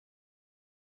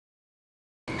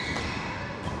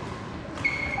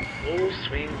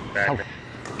잡고.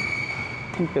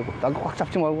 힘 빼고. 나 꽉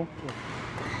잡지 말고.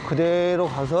 그대로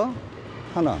가서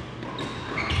하나.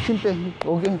 힘 빼.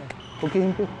 어깨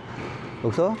힘 빼.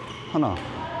 여기서 하나.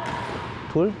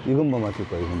 둘. 이것만 맞출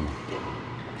거야, 이것만.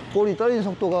 볼이 떨어지는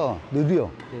속도가 느려.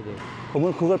 네네.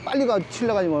 그러면 그걸 빨리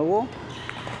치려고 하지 말고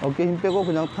어깨 힘 빼고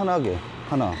그냥 편하게.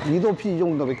 하나. 이 높이 이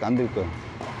정도밖에 안 될 거야.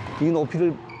 이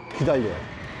높이를 기다려.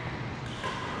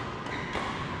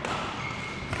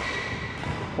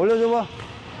 올려줘봐.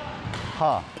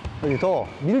 가. 여기 더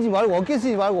밀지 말고 어깨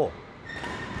쓰지 말고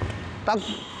딱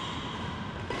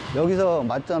여기서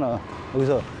맞잖아.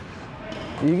 여기서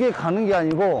이게 가는 게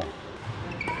아니고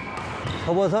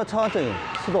접어서 천천히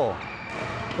수도.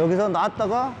 여기서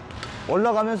놨다가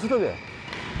올라가면 수도배.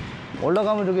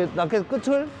 올라가면 저기 라켓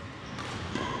끝을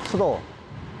수도.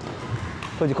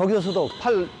 그렇지. 거기서 수도.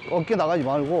 팔 어깨 나가지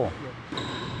말고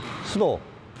수도.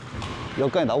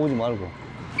 여기까지 나오지 말고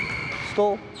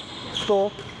수도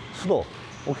수도 수도.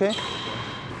 오케이?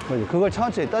 그렇지. 그걸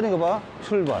천천히 따는 거 봐.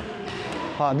 출발.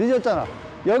 봐. 늦었잖아.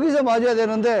 여기서 맞아야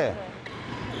되는데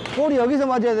볼이 여기서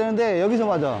맞아야 되는데 여기서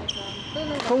맞아.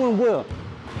 그러면 뭐야?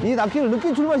 이 라켓을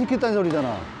늦게 출발시켰다는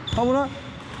소리잖아. 그러면은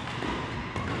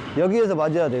여기에서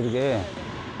맞아야 돼. 이렇게.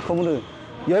 그러면은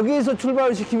여기에서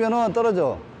출발을 시키면은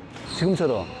떨어져.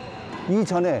 지금처럼.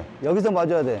 이전에 여기서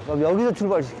맞아야 돼. 그럼 여기서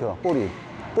출발시켜. 볼이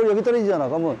여기 떨어지잖아.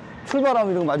 그러면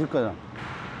출발하면 이렇게 맞을 거야.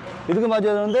 이렇게 맞아야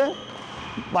되는데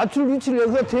맞출 위치를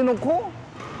여기서 대놓고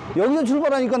여기서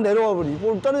출발하니까 내려와 버리지.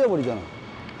 볼 떨어져 버리잖아.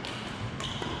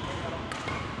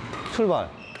 출발.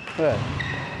 그래.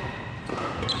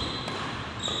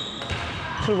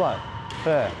 출발.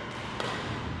 그래.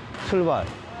 출발.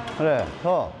 그래.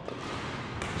 더.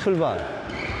 출발.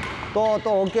 또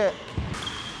어깨.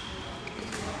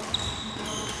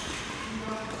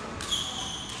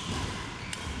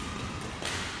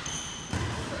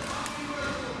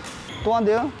 또 안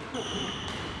돼요?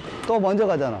 또 먼저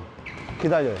가잖아.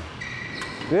 기다려요.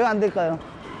 왜 안 될까요?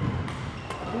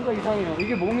 뭔가 이상해요.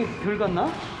 이게 몸이 덜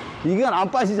갔나? 이게 안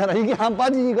빠지잖아. 이게 안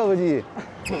빠지니까 그지.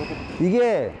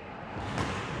 이게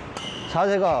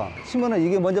자세가 치면은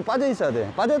이게 먼저 빠져 있어야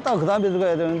돼. 빠졌다가 그 다음에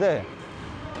들어가야 되는데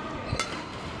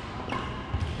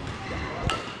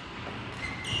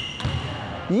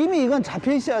이미 이건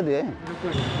잡혀 있어야 돼.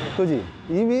 그지?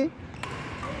 이미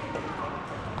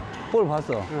볼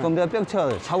봤어. 응. 그럼 내가 백 쳐야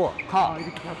돼. 잡아. 가. 아,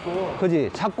 이렇게 잡고. 그지?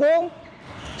 잡고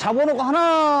잡아놓고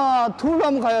하나 둘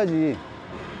하면 가야지.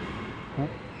 어?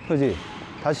 그지?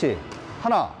 다시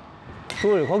하나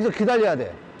둘. 거기서 기다려야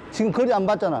돼. 지금 거리 안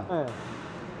봤잖아. 네.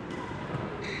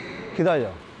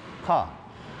 기다려. 가.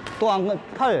 또 안 가.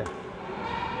 팔.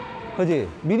 그지?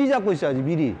 미리 잡고 있어야지.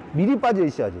 미리 빠져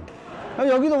있어야지.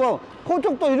 여기도 뭐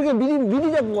그쪽도 이렇게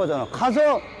미리 잡고 가잖아.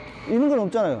 가서 이런 건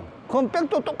없잖아요. 그럼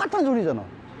백도 똑같은 소리잖아.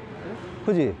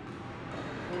 그지?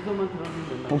 여기서만 들어가면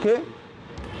된다. 오케이?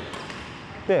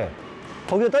 네.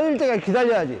 거기서 떨어질 때까지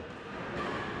기다려야지.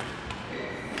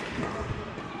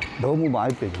 너무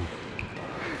많이 빼지.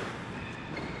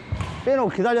 빼놓고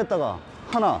기다렸다가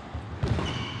하나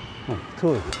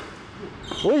둘.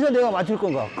 어디서 내가 맞출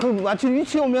건가? 그 맞출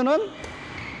위치에 오면은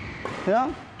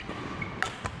그냥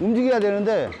움직여야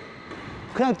되는데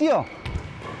그냥 뛰어.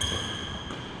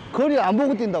 거리 안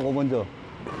보고 뛴다고. 먼저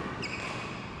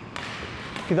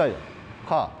기다려.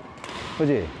 가.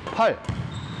 그지? 팔.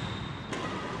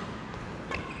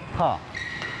 가.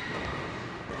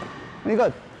 그러니까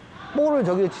볼을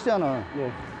저기에 치잖아. 네.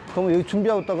 그러면 여기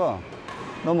준비하고 있다가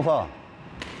넘어가.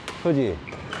 그지?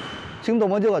 지금도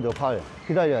먼저 가죠. 팔.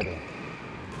 기다려야 돼.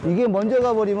 이게 먼저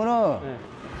가버리면은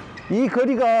네. 이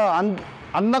거리가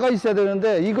안 나가 있어야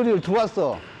되는데 이 거리를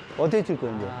두었어. 어떻게 칠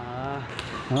거야, 이제? 아...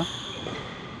 어?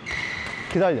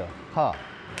 기다려. 가.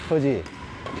 그지?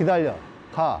 기다려.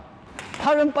 가.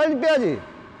 팔은 빨리 빼야지.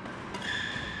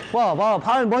 봐.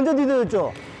 발 먼저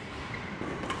디뎌졌죠?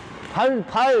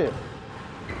 발.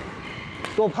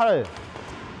 또 팔.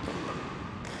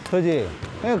 그지?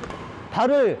 그러니까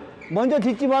발을 먼저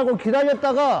딛지 말고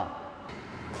기다렸다가,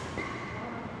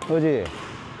 그지?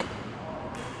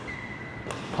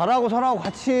 발하고 손하고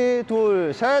같이,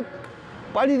 둘, 셋.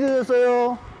 빨리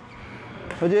디뎠어요.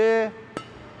 그지?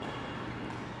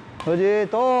 그지?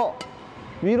 또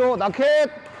위로 라켓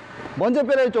먼저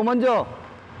빼라 했죠. 먼저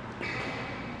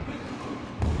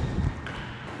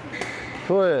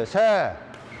둘, 셋.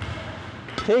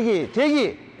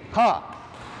 대기 가.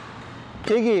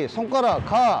 대기 손가락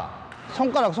가.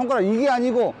 손가락 이게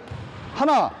아니고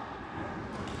하나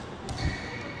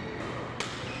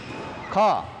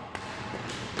가.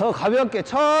 더 가볍게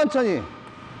천천히.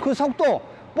 그 속도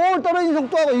볼 떨어진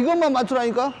속도하고 이것만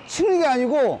맞추라니까. 치는 게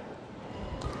아니고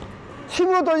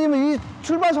 10으로 떨어지면 이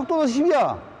출발 속도도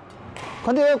 10이야.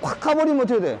 근데 확 가버리면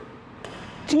어떻게 돼?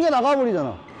 튕겨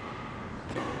나가버리잖아.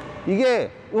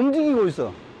 이게 움직이고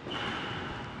있어.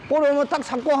 볼 오면 딱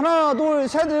잡고 하나, 둘,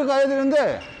 셋을 가야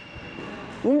되는데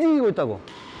움직이고 있다고.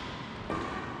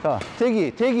 자,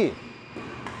 대기.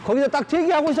 거기서 딱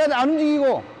대기하고 있어야 돼. 안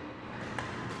움직이고.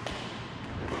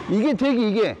 이게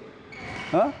대기, 이게.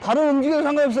 어? 바로 움직여도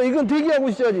상관없어. 이건 대기하고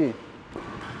있어야지.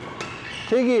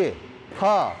 대기,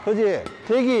 가. 그지?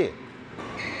 대기,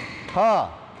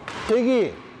 가.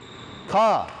 대기,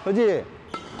 가. 그지?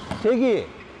 대기,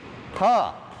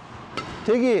 가.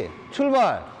 대기,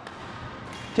 출발.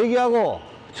 대기하고,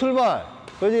 출발.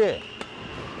 그지?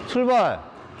 출발.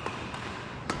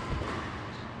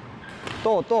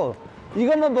 또.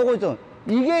 이것만 보고 있어.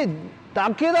 이게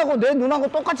라켓하고 내 눈하고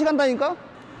똑같이 간다니까?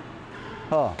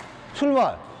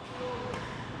 출발.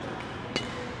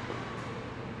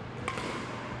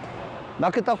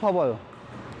 라켓 딱 봐봐요.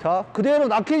 자, 그대로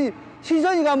라켓이,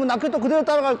 시선이 가면 라켓도 그대로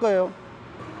따라갈 거예요.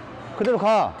 그대로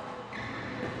가.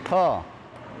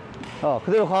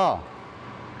 그대로 가.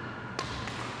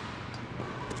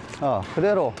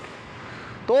 그대로.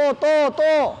 또.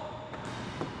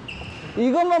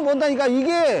 이것만 본다니까.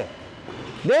 이게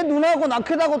내 눈하고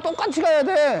라켓하고 똑같이 가야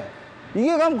돼.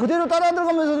 이게 가면 그대로 따라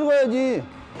들어가면서 들어가야지.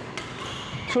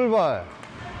 출발.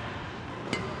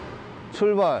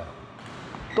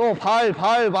 또 발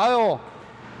봐요.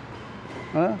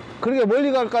 어? 그렇게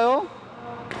멀리 갈까요?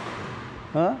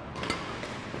 어?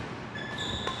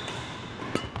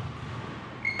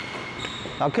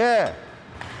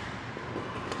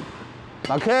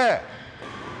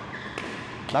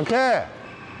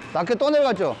 라켓 또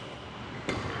내려갔죠?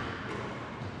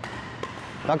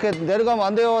 라켓 내려가면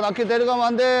안 돼요. 라켓 내려가면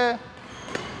안 돼.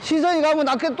 시선이 가면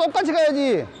라켓 똑같이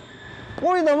가야지.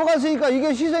 볼이 넘어갔으니까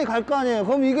이게 시선이 갈 거 아니에요.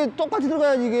 그럼 이게 똑같이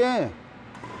들어가야지. 이게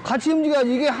같이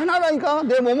움직여야지. 이게 하나라니까.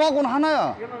 내 몸하고는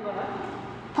하나야.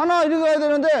 하나 이렇게 가야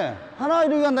되는데 하나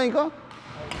이렇게 간다니까.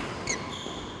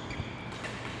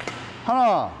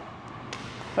 하나.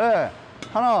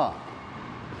 하나.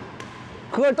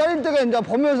 그걸 떨릴 때가 이제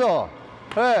보면서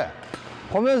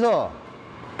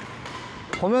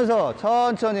보면서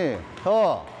천천히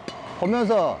더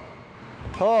보면서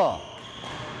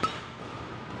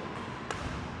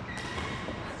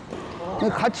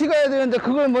같이 가야 되는데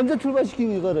그걸 먼저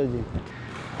출발시키는 거라지.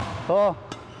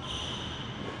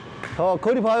 더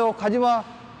거리 봐요. 가지마.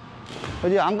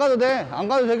 그지? 안 가도 돼. 안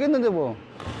가도 되겠는데 뭐.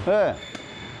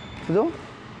 그죠?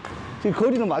 지금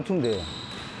거리는 맞추면 돼요.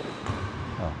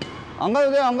 안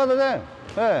가도 돼.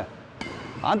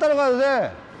 안 따라가도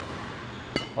돼.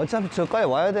 어차피 저까지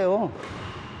와야 돼요.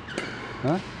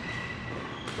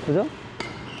 그죠?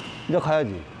 이제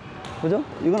가야지. 그죠?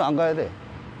 이건 안 가야 돼.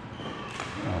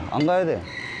 안 가야 돼.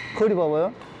 거리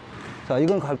봐봐요. 자,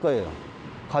 이건 갈 거예요.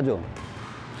 가죠?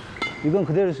 이건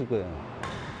그대로 있을 거예요.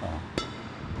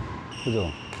 그죠?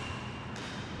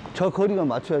 저 거리가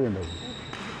맞춰야 된다고.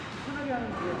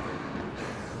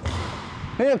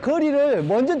 그냥 거리를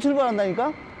먼저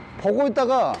출발한다니까? 보고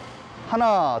있다가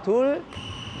하나, 둘,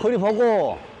 거리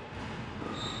보고,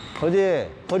 그지?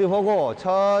 거리 보고,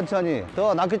 천천히.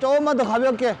 더, 라켓 조금만 더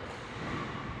가볍게.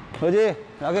 그지?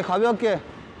 라켓 가볍게.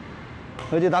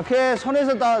 그지? 라켓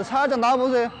손에서 살짝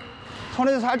놔보세요.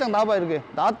 손에서 살짝 놔봐, 이렇게.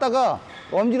 놨다가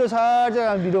엄지로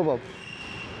살짝 밀어봐.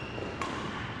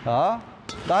 자,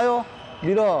 놔요.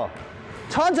 밀어.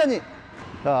 천천히.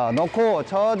 자, 넣고,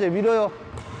 천천히 밀어요.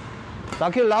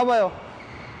 라켓을 놔봐요.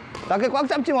 라켓 꽉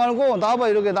잡지 말고 놔봐.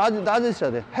 이렇게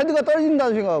놔주셔야 돼. 헤드가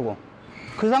떨어진다고 생각하고.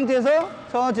 그 상태에서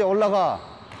천천히 올라가.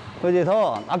 그지?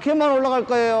 더 라켓만 올라갈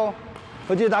거예요.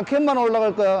 그지? 라켓만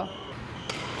올라갈 거야.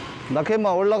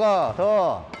 라켓만 올라가.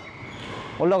 더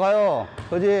올라가요.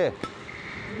 그지?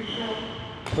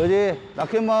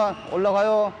 라켓만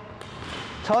올라가요.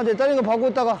 천천히 떨리는 거 보고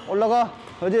있다가 올라가.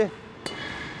 그지?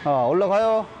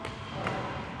 올라가요.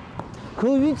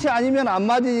 그 위치 아니면 안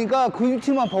맞으니까 그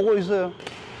위치만 보고 있어요.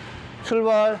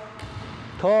 출발.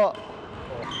 더.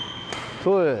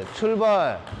 둘.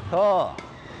 출발. 더.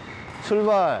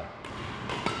 출발.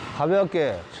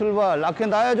 가볍게. 출발. 라켓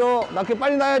놔야죠. 라켓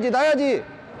빨리 놔야지.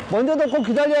 먼저 넣고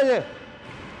기다려야 돼.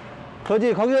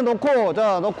 그렇지. 거기서 놓고,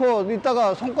 자, 놓고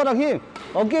있다가 손가락 힘.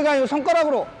 어깨가 아니고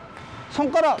손가락으로.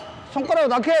 손가락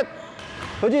라켓.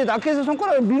 그렇지. 라켓에서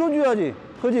손가락을 밀어줘야지.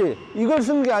 그렇지. 이걸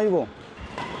쓰는 게 아니고.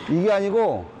 이게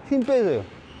아니고 힘 빼세요.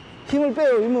 힘을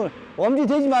빼요. 힘을. 엄지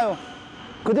대지 마요.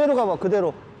 그대로 가봐.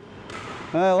 그대로.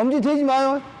 엄지 대지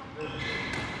마요.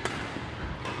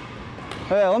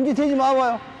 엄지 대지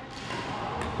마봐요.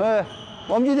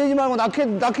 엄지 대지 말고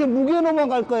라켓 무게로만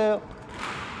갈 거예요.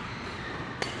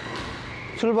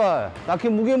 출발.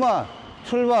 라켓 무게만.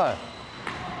 출발.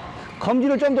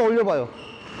 검지를 좀 더 올려봐요.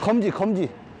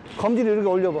 검지를 이렇게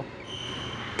올려봐.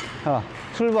 자,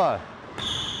 출발.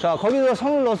 자, 거기서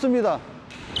손을 넣습니다.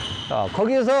 자,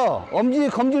 거기에서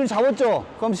검지를 잡았죠?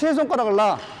 그럼 세 손가락을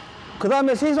놔. 그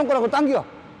다음에 세 손가락을 당겨.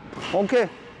 오케이.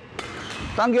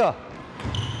 당겨.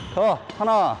 더,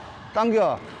 하나,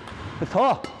 당겨.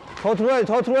 더 들어와야지.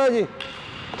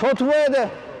 더 들어와야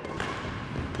돼.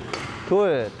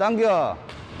 둘, 당겨.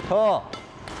 더,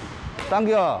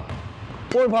 당겨.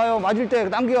 볼 봐요. 맞을 때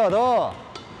당겨. 더.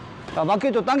 자,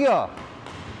 맞겠죠? 당겨.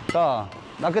 자,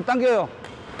 낮게 당겨요.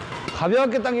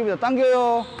 가볍게 당깁니다.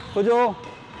 당겨요. 그죠?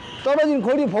 떨어진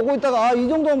거리 보고 있다가, 아, 이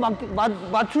정도면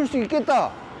맞출 수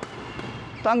있겠다.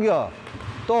 당겨.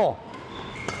 또.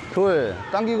 둘.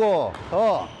 당기고.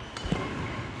 더.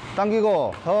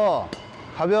 당기고. 더.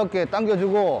 가볍게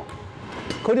당겨주고.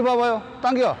 거리 봐봐요.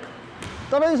 당겨.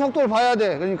 떨어진 속도를 봐야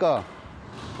돼. 그러니까.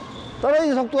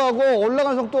 떨어진 속도하고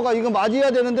올라간 속도가 이거 맞아야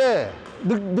되는데,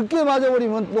 늦게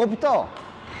맞아버리면 높이 떠.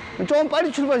 좀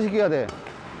빨리 출발시켜야 돼.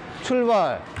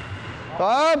 출발.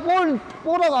 아,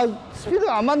 볼하고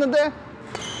스피드가 안 맞는데?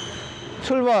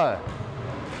 출발.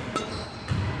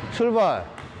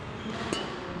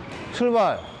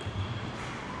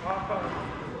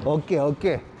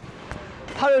 어깨.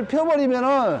 팔을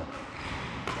펴버리면은,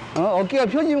 어깨가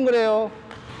펴지면 그래요.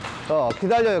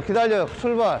 기다려요.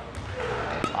 출발.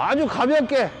 아주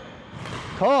가볍게.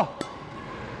 더.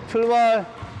 출발.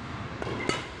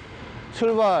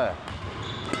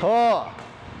 더.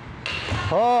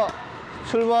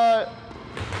 출발.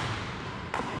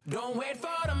 Don't wait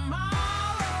for